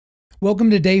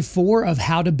Welcome to day 4 of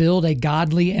How to Build a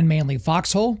Godly and Manly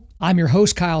Foxhole. I'm your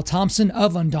host, Kyle Thompson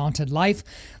of Undaunted.Life.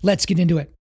 Let's get into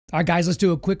it. All right, guys, let's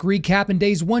do a quick recap. In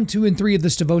days 1, 2, and 3 of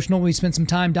this devotional, we spent some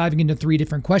time diving into 3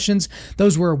 different questions.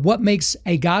 Those were: what makes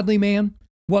a godly man?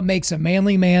 What makes a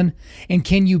manly man? And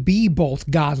can you be both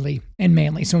godly and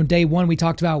manly? So in day 1, we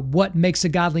talked about what makes a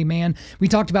godly man. We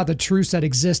talked about the truths that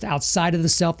exist outside of the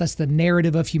self. That's the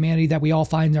narrative of humanity that we all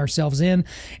find ourselves in.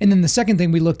 And then the second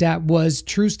thing we looked at was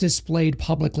truths displayed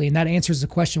publicly. And that answers the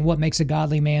question, what makes a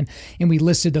godly man? And we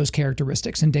listed those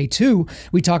characteristics. In day 2,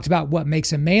 we talked about what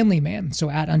makes a manly man. So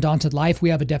at Undaunted.Life, we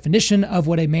have a definition of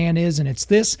what a man is, and it's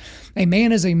this: a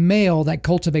man is a male that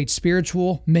cultivates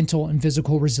spiritual, mental, and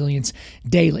physical resilience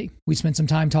daily. We spent some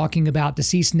time talking about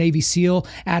deceased Navy SEAL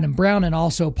Adam Brown and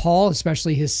also Paul,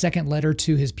 especially his second letter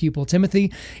to his pupil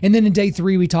Timothy. And then in day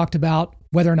 3, we talked about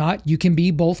whether or not you can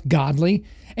be both godly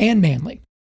and manly.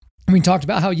 And we talked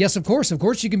about how, yes, of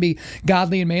course you can be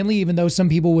godly and manly, even though some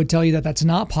people would tell you that that's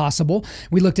not possible.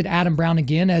 We looked at Adam Brown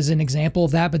again as an example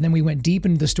of that, but then we went deep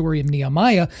into the story of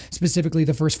Nehemiah, specifically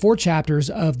the first 4 chapters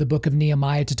of the book of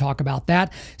Nehemiah, to talk about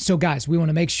that. So guys, we want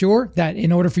to make sure that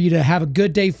in order for you to have a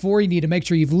good day 4, you need to make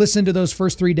sure you've listened to those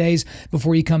first 3 days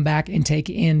before you come back and take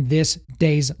in this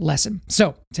day's lesson.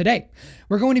 So today,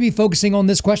 we're going to be focusing on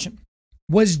this question: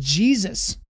 was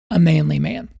Jesus a manly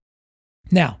man?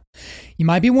 Now, you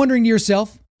might be wondering to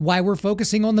yourself why we're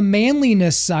focusing on the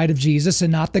manliness side of Jesus and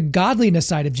not the godliness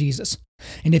side of Jesus.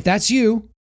 And if that's you,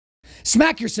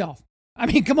 smack yourself. I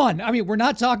mean, come on. I mean, we're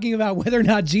not talking about whether or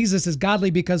not Jesus is godly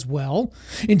because, well,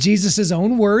 in Jesus'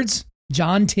 own words,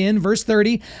 John 10, verse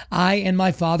 30, I and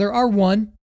my Father are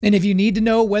one. And if you need to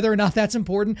know whether or not that's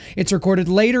important, it's recorded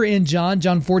later in John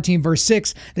 14, verse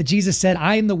 6, that Jesus said,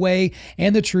 I am the way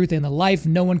and the truth and the life.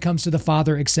 No one comes to the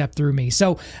Father except through me.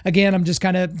 So again, I'm just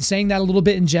kind of saying that a little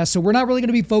bit in jest. So we're not really going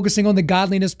to be focusing on the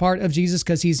godliness part of Jesus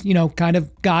because he's, kind of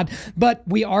God, but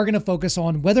we are going to focus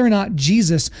on whether or not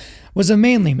Jesus was a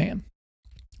manly man.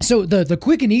 So the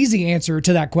quick and easy answer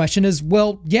to that question is,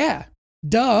 well, yeah,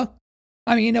 duh.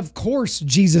 I mean, of course,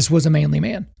 Jesus was a manly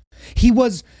man. He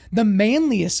was the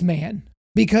manliest man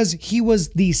because he was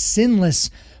the sinless,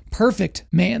 perfect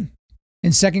man.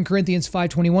 In 2 Corinthians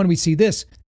 5:21, we see this: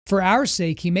 for our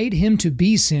sake, he made him to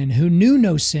be sin who knew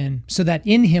no sin, so that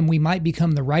in him we might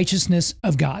become the righteousness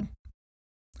of God.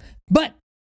 But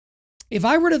if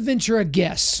I were to venture a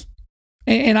guess,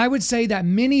 and I would say that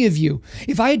many of you,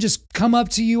 if I had just come up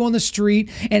to you on the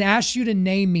street and asked you to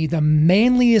name me the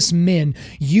manliest men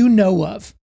you know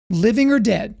of, living or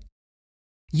dead,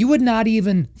 you would not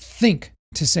even think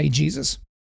to say Jesus.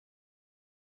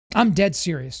 I'm dead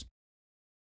serious.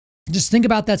 Just think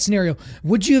about that scenario.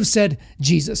 Would you have said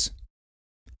Jesus?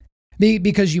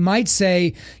 Because you might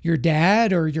say your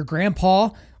dad or your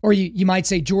grandpa, or you might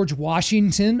say George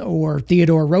Washington or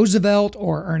Theodore Roosevelt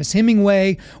or Ernest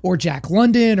Hemingway or Jack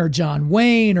London or John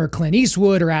Wayne or Clint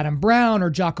Eastwood or Adam Brown or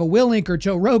Jocko Willink or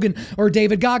Joe Rogan or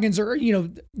David Goggins, or,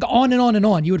 on and on and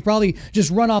on. You would probably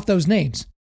just run off those names.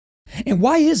 And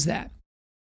why is that?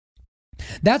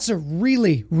 That's a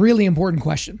really, really important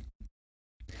question.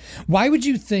 Why would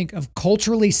you think of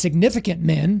culturally significant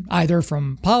men, either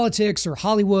from politics or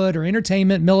Hollywood or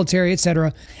entertainment, military,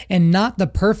 etc., and not the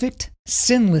perfect,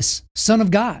 sinless Son of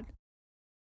God?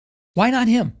 Why not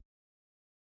him?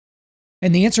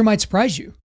 And the answer might surprise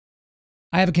you.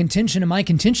 I have a contention, and my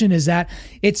contention is that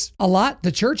it's a lot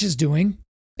the church is doing,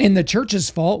 and the church's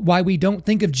fault why we don't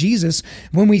think of Jesus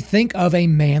when we think of a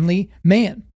manly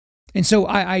man. And so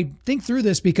I think through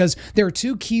this because there are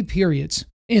 2 key periods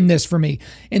in this for me.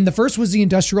 And the first was the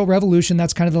Industrial Revolution.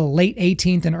 That's kind of the late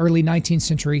 18th and early 19th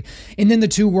century. And then the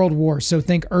 2 world wars. So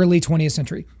think early 20th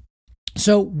century.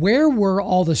 So where were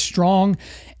all the strong,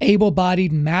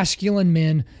 able-bodied, masculine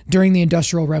men during the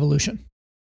Industrial Revolution?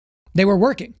 They were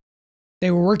working. They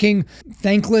were working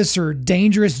thankless or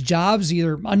dangerous jobs,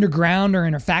 either underground or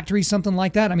in a factory, something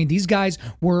like that. I mean, these guys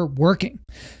were working.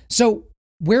 So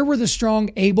where were the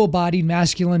strong, able-bodied,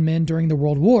 masculine men during the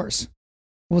world wars?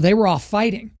 Well, they were off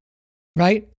fighting,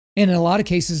 right? And in a lot of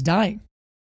cases, dying.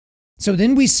 So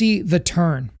then we see the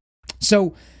turn.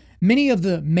 So many of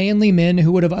the manly men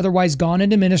who would have otherwise gone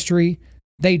into ministry,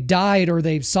 they died or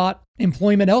they sought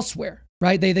employment elsewhere,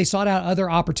 right? They sought out other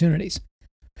opportunities.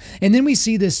 And then we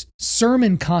see this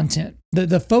sermon content,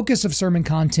 the focus of sermon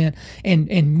content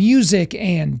and music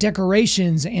and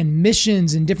decorations and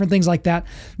missions and different things like that.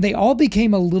 They all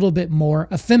became a little bit more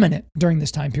effeminate during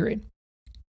this time period.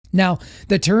 Now,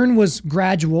 the turn was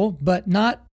gradual, but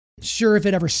not sure if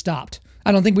it ever stopped.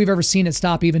 I don't think we've ever seen it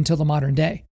stop even till the modern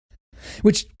day.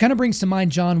 which kind of brings to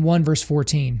mind John 1, verse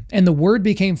 14. And the Word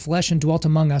became flesh and dwelt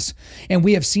among us, and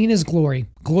we have seen his glory,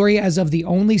 glory as of the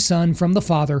only Son from the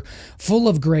Father, full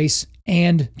of grace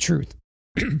and truth.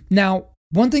 Now,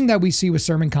 one thing that we see with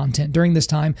sermon content during this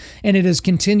time, and it has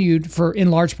continued for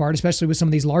in large part, especially with some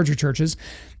of these larger churches,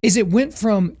 is it went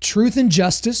from truth and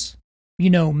justice,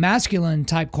 masculine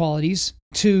type qualities,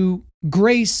 to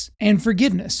grace and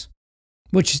forgiveness,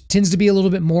 which tends to be a little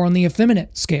bit more on the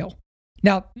effeminate scale.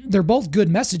 Now, they're both good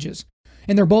messages,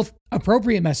 and they're both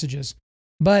appropriate messages,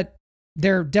 but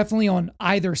they're definitely on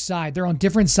either side. They're on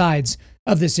different sides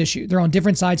of this issue. They're on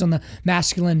different sides on the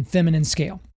masculine, feminine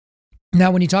scale. Now,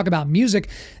 when you talk about music,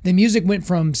 the music went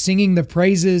from singing the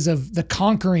praises of the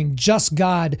conquering, just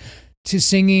God to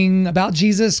singing about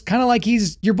Jesus, kind of like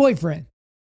he's your boyfriend,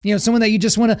 someone that you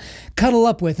just want to cuddle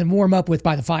up with and warm up with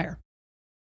by the fire.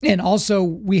 And also,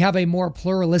 we have a more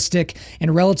pluralistic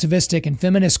and relativistic and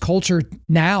feminist culture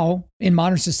now in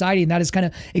modern society, and that has kind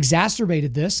of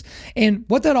exacerbated this. And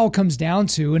what that all comes down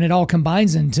to, and it all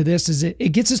combines into this, is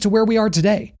it gets us to where we are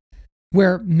today,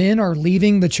 where men are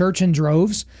leaving the church in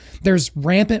droves. There's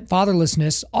rampant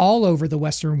fatherlessness all over the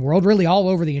Western world, really all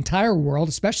over the entire world,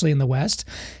 especially in the West.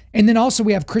 And then also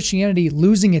we have Christianity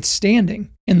losing its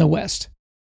standing in the West,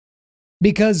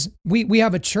 because we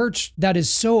have a church that is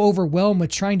so overwhelmed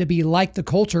with trying to be like the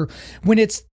culture when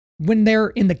they're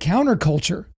in the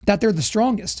counterculture that they're the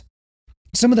strongest.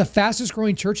 Some of the fastest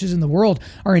growing churches in the world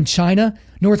are in China,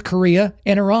 North Korea,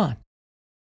 and Iran.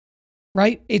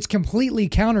 Right? It's completely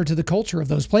counter to the culture of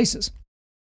those places.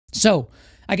 So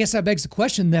I guess that begs the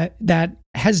question that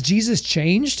has Jesus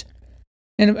changed?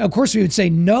 And of course we would say,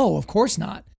 no, of course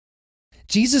not.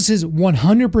 Jesus is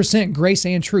 100% grace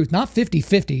and truth, not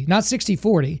 50-50, not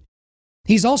 60-40.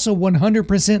 He's also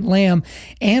 100% lamb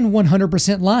and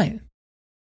 100% lion.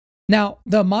 Now,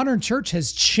 the modern church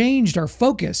has changed our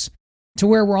focus to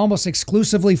where we're almost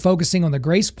exclusively focusing on the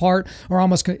grace part or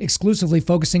almost exclusively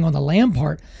focusing on the lamb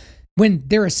part, when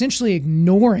they're essentially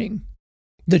ignoring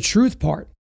the truth part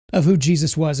of who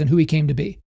Jesus was and who he came to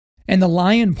be, and the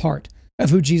lion part of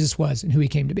who Jesus was and who he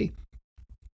came to be.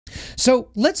 So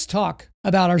let's talk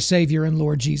about our Savior and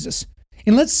Lord Jesus.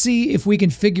 And let's see if we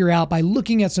can figure out by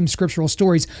looking at some scriptural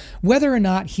stories whether or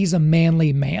not he's a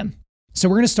manly man. So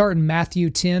we're going to start in Matthew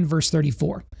 10, verse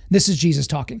 34. This is Jesus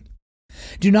talking.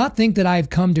 Do not think that I have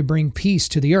come to bring peace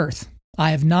to the earth.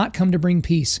 I have not come to bring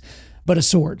peace, but a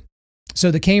sword. So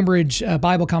the Cambridge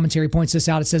Bible commentary points this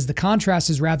out. It says the contrast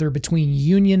is rather between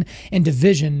union and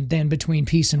division than between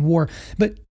peace and war.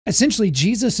 But essentially,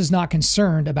 Jesus is not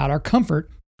concerned about our comfort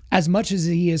as much as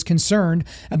he is concerned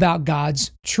about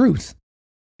God's truth.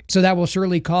 So that will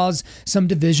surely cause some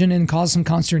division and cause some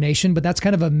consternation, but that's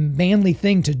kind of a manly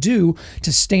thing to do,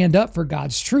 to stand up for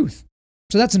God's truth.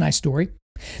 So that's a nice story.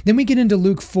 Then we get into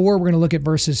Luke 4. We're going to look at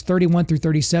verses 31 through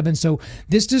 37. So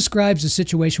this describes a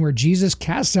situation where Jesus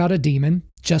casts out a demon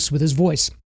just with his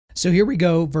voice. So here we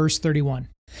go, verse 31.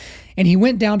 And he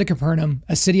went down to Capernaum,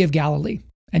 a city of Galilee,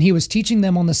 and he was teaching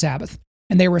them on the Sabbath.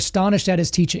 And they were astonished at his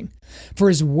teaching, for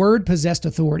his word possessed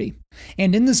authority.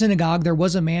 And in the synagogue there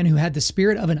was a man who had the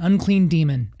spirit of an unclean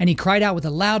demon, and he cried out with a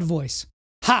loud voice,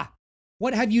 "Ha!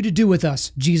 What have you to do with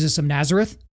us, Jesus of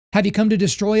Nazareth? Have you come to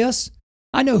destroy us?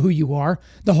 I know who you are,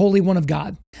 the Holy One of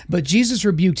God." But Jesus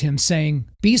rebuked him, saying,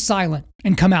 "Be silent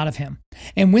and come out of him."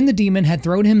 And when the demon had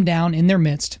thrown him down in their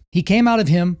midst, he came out of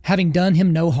him, having done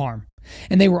him no harm.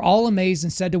 And they were all amazed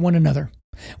and said to one another,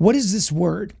 "What is this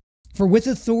word? For with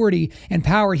authority and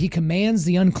power he commands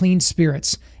the unclean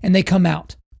spirits, and they come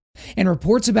out." And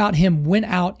reports about him went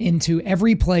out into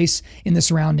every place in the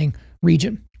surrounding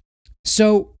region.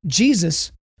 So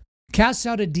Jesus casts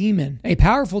out a demon, a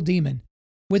powerful demon,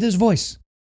 with his voice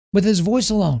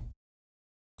alone.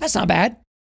 That's not bad,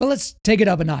 but let's take it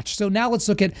up a notch. So now let's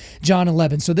look at John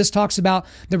 11. So this talks about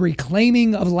the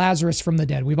reclaiming of Lazarus from the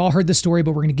dead. We've all heard the story,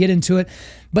 but we're going to get into it.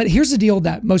 But here's the deal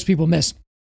that most people miss.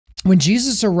 When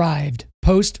Jesus arrived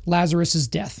post Lazarus'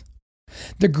 death,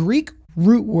 the Greek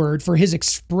root word for his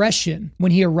expression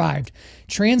when he arrived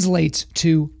translates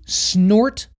to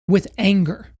snort with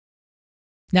anger.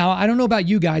 Now, I don't know about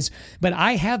you guys, but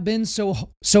I have been so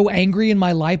angry in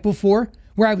my life before,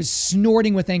 where I was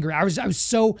snorting with anger. I was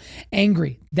so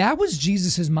angry. That was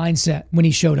Jesus's mindset when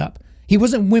he showed up. He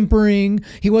wasn't whimpering.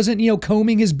 He wasn't,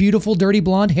 combing his beautiful, dirty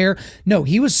blonde hair. No,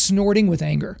 he was snorting with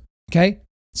anger. Okay?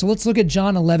 So let's look at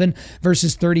John 11,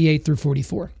 verses 38 through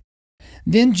 44.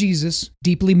 Then Jesus,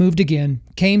 deeply moved again,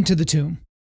 came to the tomb.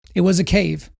 It was a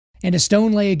cave, and a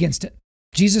stone lay against it.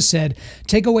 Jesus said,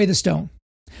 "Take away the stone."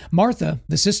 Martha,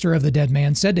 the sister of the dead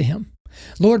man, said to him,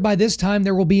 "Lord, by this time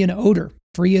there will be an odor,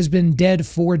 for he has been dead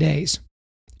 4 days."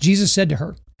 Jesus said to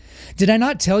her, Did I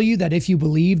not tell you that if you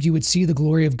believed, you would see the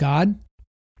glory of God?"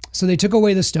 So they took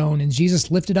away the stone, and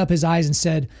Jesus lifted up his eyes and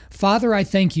said, "Father, I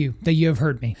thank you that you have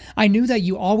heard me. I knew that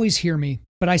you always hear me,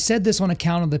 but I said this on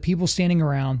account of the people standing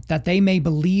around, that they may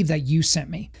believe that you sent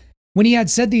me." When he had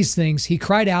said these things, he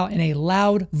cried out in a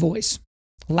loud voice,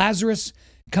 "Lazarus,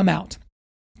 come out."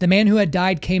 The man who had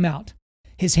died came out,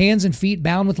 his hands and feet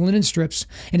bound with linen strips,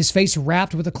 and his face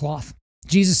wrapped with a cloth.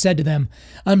 Jesus said to them,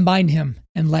 "Unbind him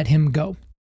and let him go."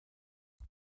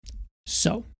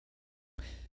 So,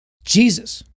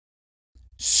 Jesus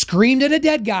screamed at a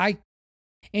dead guy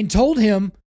and told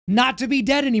him not to be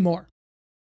dead anymore.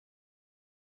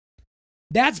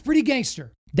 That's pretty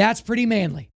gangster. That's pretty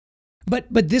manly. But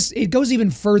it goes even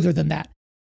further than that.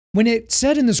 When it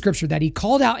said in the scripture that he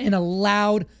called out in a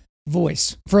loud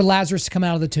voice for Lazarus to come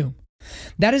out of the tomb,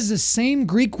 that is the same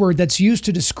Greek word that's used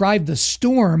to describe the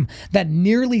storm that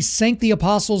nearly sank the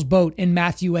apostles' boat in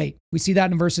Matthew 8. We see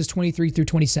that in verses 23 through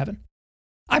 27.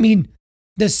 I mean,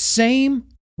 the same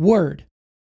word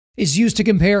is used to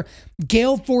compare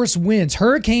gale force winds,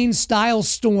 hurricane style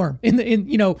storm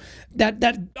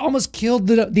that almost killed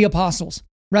the apostles,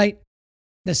 right?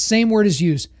 The same word is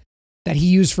used that he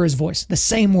used for his voice, the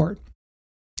same word.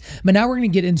 But now we're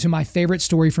going to get into my favorite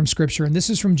story from scripture, and this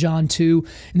is from John 2,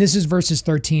 and this is verses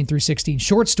 13 through 16.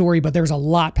 Short story, but there's a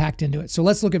lot packed into it. So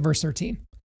let's look at verse 13.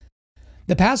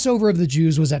 The Passover of the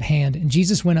Jews was at hand, and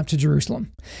Jesus went up to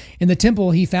Jerusalem. In the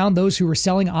temple, he found those who were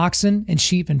selling oxen and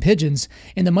sheep and pigeons,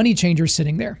 and the money changers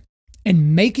sitting there.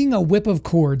 And making a whip of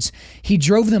cords, he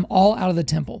drove them all out of the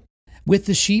temple, with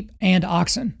the sheep and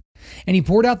oxen. And he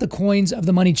poured out the coins of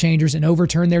the money changers and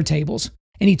overturned their tables.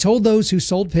 And he told those who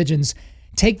sold pigeons,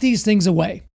 "Take these things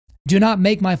away. Do not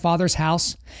make my Father's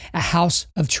house a house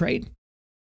of trade."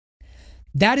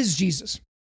 That is Jesus,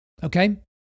 okay?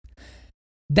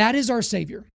 That is our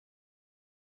Savior.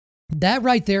 That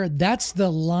right there, that's the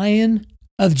Lion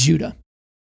of Judah.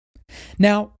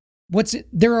 Now,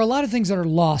 there are a lot of things that are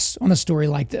lost on a story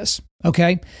like this,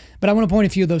 okay? But I want to point a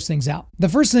few of those things out. The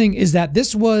first thing is that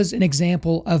this was an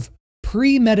example of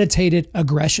premeditated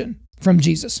aggression from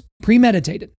Jesus.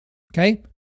 Premeditated, okay?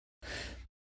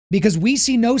 Because we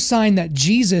see no sign that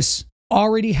Jesus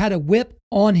already had a whip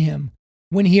on him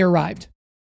when he arrived.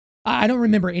 I don't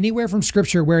remember anywhere from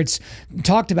scripture where it's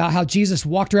talked about how Jesus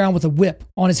walked around with a whip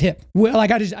on his hip. I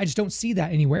just don't see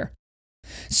that anywhere.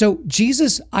 So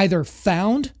Jesus either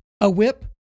found a whip,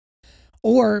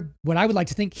 or what I would like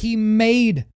to think, he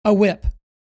made a whip.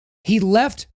 He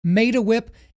left, made a whip,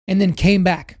 and then came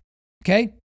back.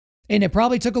 Okay? And it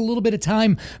probably took a little bit of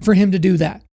time for him to do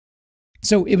that.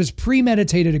 So it was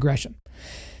premeditated aggression.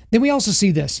 Then we also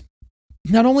see this.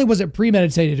 Not only was it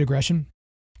premeditated aggression,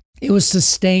 it was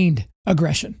sustained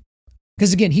aggression.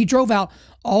 Because again, he drove out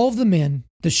all of the men,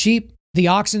 the sheep, the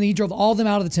oxen, he drove all of them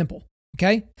out of the temple.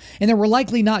 Okay? And there were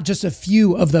likely not just a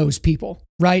few of those people,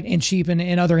 right? And sheep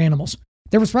and other animals.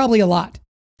 There was probably a lot.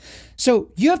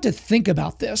 So you have to think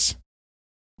about this.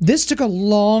 This took a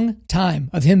long time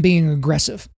of him being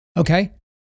aggressive, okay?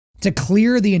 To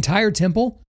clear the entire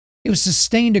temple, it was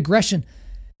sustained aggression.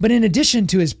 But in addition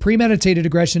to his premeditated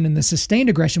aggression and the sustained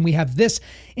aggression, we have this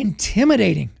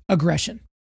intimidating aggression.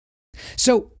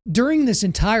 So during this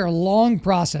entire long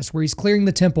process where he's clearing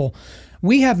the temple,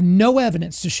 we have no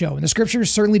evidence to show, and the scripture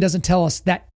certainly doesn't tell us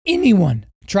that anyone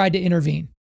tried to intervene.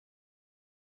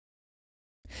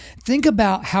 Think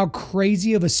about how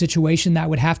crazy of a situation that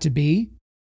would have to be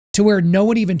to where no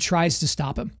one even tries to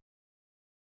stop him.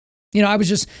 You know, I was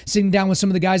just sitting down with some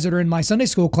of the guys that are in my Sunday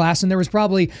school class, and there was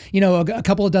probably, a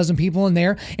couple of dozen people in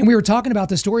there. And we were talking about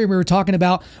the story, and we were talking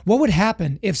about what would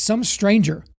happen if some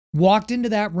stranger walked into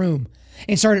that room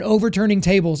and started overturning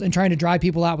tables and trying to drive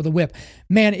people out with a whip.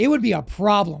 Man, it would be a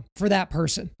problem for that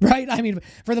person, right? I mean,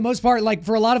 for the most part, like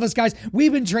for a lot of us guys,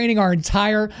 we've been training our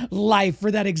entire life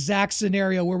for that exact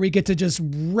scenario where we get to just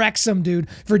wreck some dude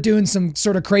for doing some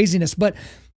sort of craziness. But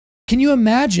can you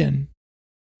imagine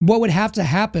what would have to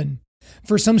happen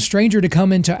for some stranger to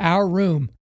come into our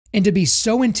room and to be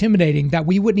so intimidating that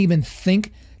we wouldn't even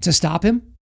think to stop him?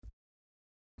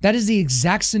 That is the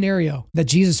exact scenario that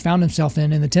Jesus found himself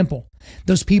in the temple.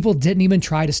 Those people didn't even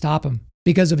try to stop him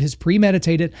because of his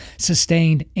premeditated,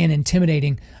 sustained, and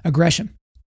intimidating aggression.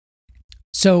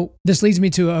 So this leads me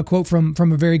to a quote from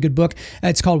a very good book.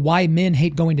 It's called Why Men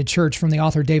Hate Going to Church from the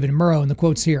author David Murrow, and the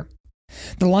quote's here.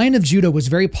 The Lion of Judah was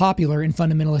very popular in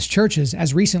fundamentalist churches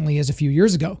as recently as a few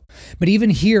years ago, but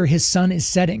even here his sun is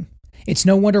setting. It's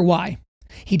no wonder why.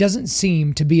 He doesn't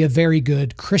seem to be a very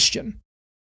good Christian.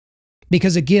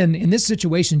 Because again, in this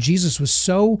situation, Jesus was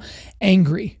so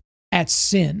angry at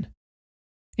sin,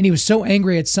 and he was so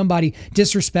angry at somebody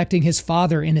disrespecting his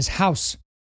father in his house,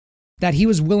 that he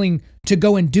was willing to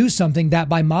go and do something that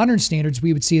by modern standards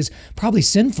we would see as probably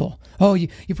sinful. Oh, you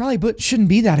probably shouldn't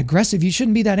be that aggressive. You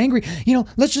shouldn't be that angry.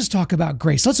 Let's just talk about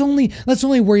grace. Let's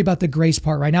only worry about the grace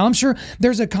part right now. I'm sure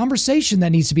there's a conversation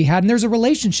that needs to be had and there's a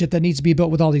relationship that needs to be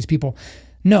built with all these people.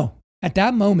 No, at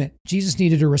that moment, Jesus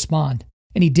needed to respond,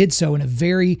 and he did so in a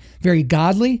very, very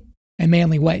godly and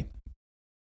manly way.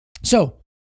 So,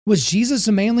 was Jesus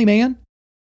a manly man?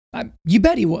 You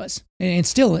bet he was, and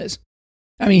still is.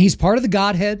 I mean, he's part of the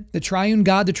Godhead, the triune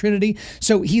God, the Trinity.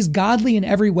 So he's godly in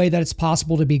every way that it's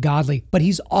possible to be godly, but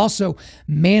he's also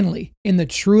manly in the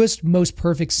truest, most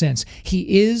perfect sense.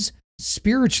 He is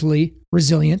spiritually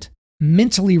resilient,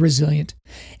 mentally resilient,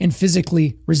 and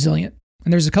physically resilient.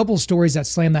 And there's a couple of stories that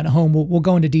slam that home. We'll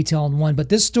go into detail on one, but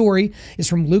this story is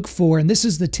from Luke 4, and this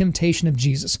is the temptation of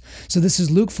Jesus. So this is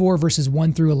Luke 4, verses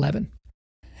 1 through 11.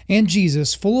 And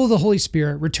Jesus, full of the Holy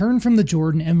Spirit, returned from the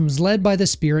Jordan and was led by the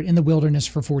Spirit in the wilderness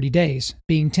for 40 days,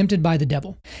 being tempted by the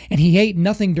devil. And he ate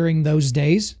nothing during those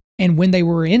days, and when they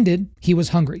were ended, he was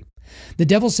hungry. The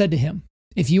devil said to him,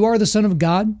 "If you are the Son of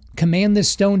God, command this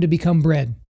stone to become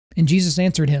bread." And Jesus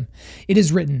answered him, "It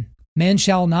is written, man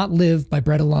shall not live by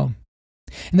bread alone."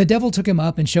 And the devil took him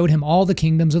up and showed him all the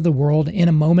kingdoms of the world in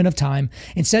a moment of time,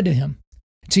 and said to him,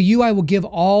 "To you I will give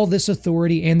all this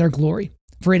authority and their glory.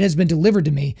 For it has been delivered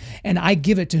to me, and I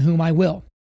give it to whom I will.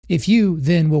 If you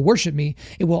then will worship me,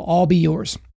 it will all be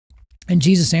yours." And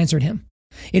Jesus answered him,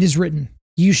 "It is written,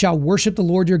 you shall worship the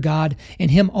Lord your God, and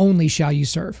him only shall you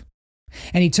serve."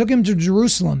 And he took him to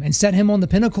Jerusalem and set him on the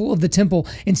pinnacle of the temple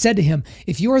and said to him,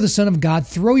 "If you are the Son of God,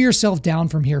 throw yourself down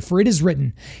from here, for it is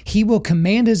written, he will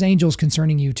command his angels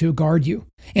concerning you to guard you,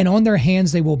 and on their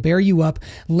hands they will bear you up,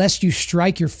 lest you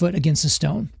strike your foot against a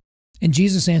stone." And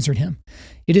Jesus answered him,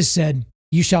 "It is said,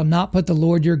 you shall not put the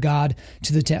Lord your God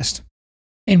to the test."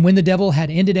 And when the devil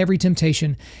had ended every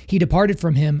temptation, he departed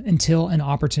from him until an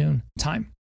opportune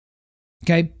time.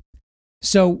 Okay?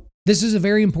 So this is a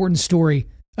very important story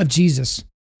of Jesus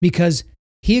because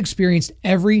he experienced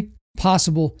every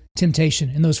possible temptation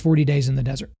in those 40 days in the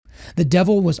desert. The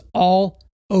devil was all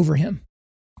over him.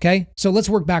 Okay, so let's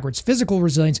work backwards. Physical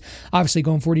resilience, obviously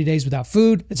going 40 days without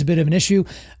food, it's a bit of an issue.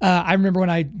 I remember when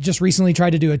I just recently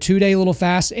tried to do a 2-day little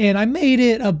fast and I made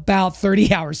it about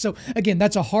 30 hours. So again,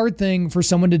 that's a hard thing for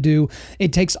someone to do.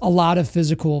 It takes a lot of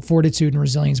physical fortitude and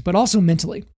resilience, but also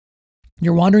mentally.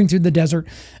 You're wandering through the desert.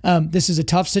 This is a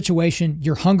tough situation.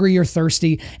 You're hungry, you're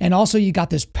thirsty. And also you got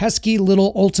this pesky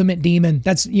little ultimate demon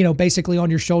that's, basically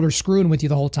on your shoulder screwing with you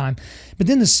the whole time. But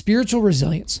then the spiritual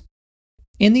resilience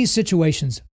in these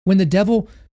situations, when the devil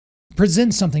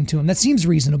presents something to him that seems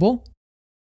reasonable,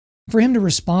 for him to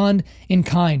respond in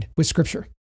kind with Scripture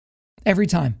every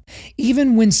time.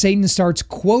 Even when Satan starts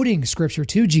quoting Scripture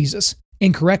to Jesus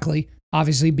incorrectly,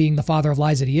 obviously being the father of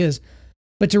lies that he is,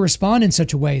 but to respond in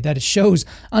such a way that it shows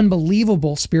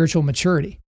unbelievable spiritual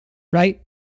maturity, right?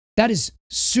 That is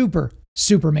super,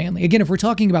 super manly. Again, if we're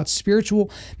talking about spiritual,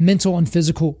 mental, and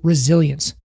physical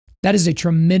resilience, that is a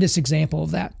tremendous example of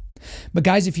that. But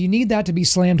guys, if you need that to be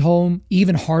slammed home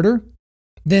even harder,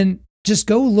 then just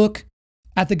go look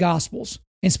at the Gospels.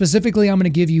 And specifically, I'm going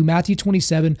to give you Matthew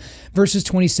 27, verses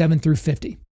 27 through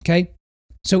 50. Okay?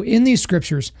 So in these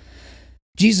scriptures,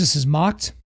 Jesus is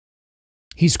mocked,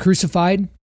 he's crucified,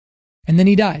 and then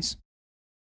he dies.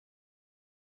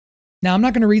 Now, I'm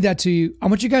not going to read that to you. I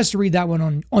want you guys to read that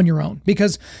one on your own,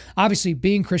 because obviously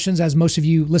being Christians, as most of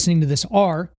you listening to this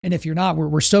are, and if you're not,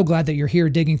 we're so glad that you're here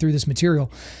digging through this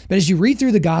material. But as you read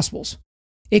through the Gospels,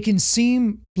 it can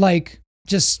seem like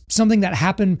just something that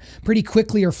happened pretty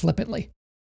quickly or flippantly.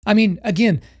 I mean,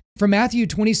 again, from Matthew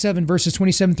 27, verses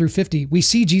 27 through 50, we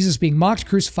see Jesus being mocked,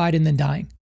 crucified, and then dying.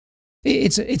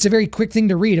 It's a very quick thing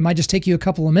to read. It might just take you a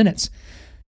couple of minutes.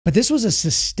 But this was a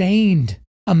sustained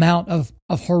amount of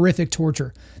horrific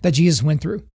torture that Jesus went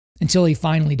through until he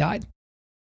finally died.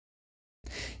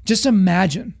 Just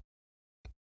imagine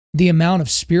the amount of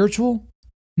spiritual,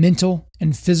 mental,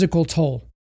 and physical toll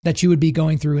that you would be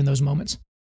going through in those moments.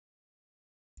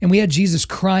 And we had Jesus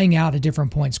crying out at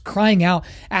different points, crying out,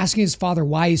 asking his Father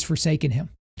why he's forsaken him.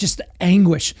 Just the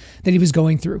anguish that he was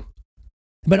going through.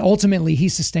 But ultimately, he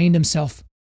sustained himself.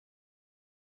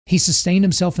 He sustained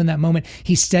himself in that moment.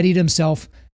 He steadied himself,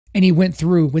 and he went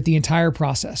through with the entire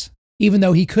process, even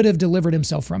though he could have delivered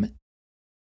himself from it.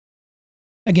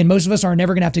 Again, most of us are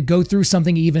never going to have to go through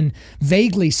something even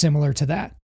vaguely similar to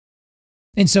that.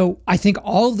 And so I think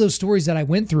all of those stories that I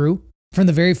went through, from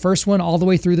the very first one all the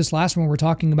way through this last one, we're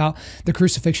talking about the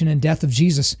crucifixion and death of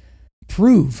Jesus,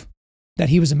 prove that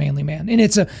he was a manly man. And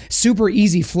it's a super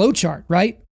easy flowchart,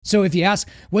 right? So if you ask,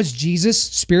 was Jesus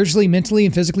spiritually, mentally,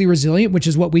 and physically resilient, which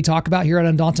is what we talk about here at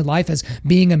Undaunted Life as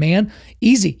being a man?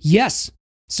 Easy. Yes.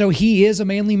 So he is a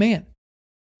manly man.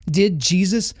 Did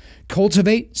Jesus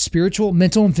cultivate spiritual,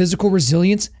 mental, and physical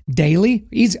resilience daily?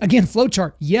 Easy. Again,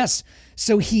 flowchart. Yes.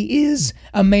 So he is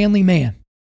a manly man.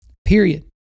 Period.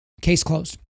 Case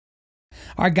closed.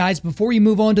 All right, guys, before you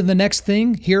move on to the next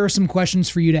thing, here are some questions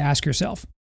for you to ask yourself.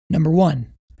 Number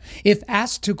one, if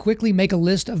asked to quickly make a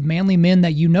list of manly men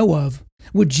that you know of,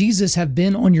 would Jesus have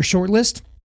been on your short list?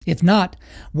 If not,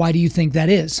 why do you think that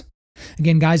is?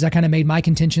 Again, guys, I kind of made my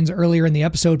contentions earlier in the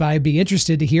episode, but I'd be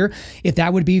interested to hear if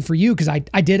that would be for you, because I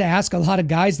did ask a lot of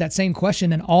guys that same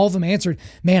question, and all of them answered,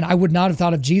 man, I would not have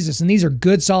thought of Jesus. And these are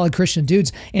good, solid Christian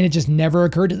dudes, and it just never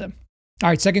occurred to them. All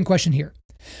right, second question here.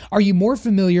 Are you more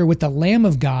familiar with the Lamb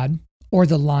of God or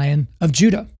the Lion of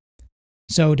Judah?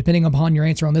 So depending upon your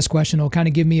answer on this question, it'll kind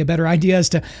of give me a better idea as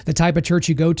to the type of church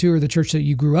you go to or the church that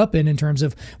you grew up in terms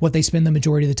of what they spend the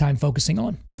majority of the time focusing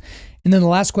on. And then the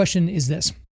last question is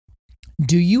this.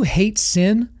 Do you hate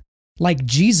sin like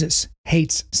Jesus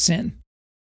hates sin?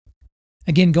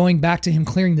 Again, going back to him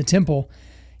clearing the temple,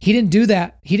 he didn't do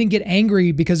that. He didn't get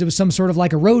angry because it was some sort of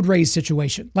like a road rage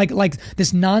situation, like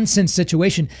this nonsense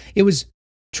situation. It was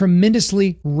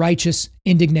tremendously righteous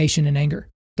indignation and anger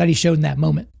that he showed in that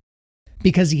moment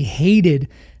because he hated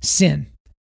sin.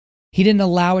 He didn't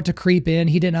allow it to creep in.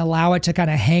 He didn't allow it to kind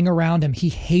of hang around him. He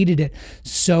hated it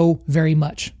so very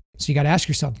much. So you got to ask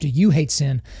yourself, do you hate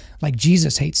sin like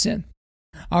Jesus hates sin?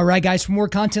 All right, guys, for more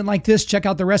content like this, check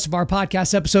out the rest of our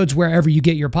podcast episodes wherever you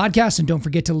get your podcasts. And don't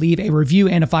forget to leave a review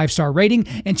and a 5-star rating.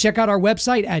 And check out our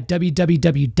website at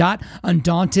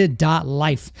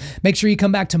www.Undaunted.Life. Make sure you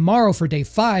come back tomorrow for day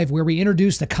 5, where we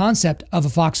introduce the concept of a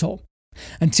foxhole.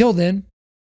 Until then,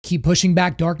 keep pushing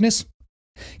back darkness.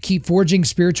 Keep forging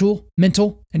spiritual,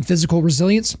 mental, and physical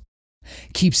resilience.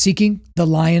 Keep seeking the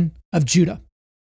Lion of Judah.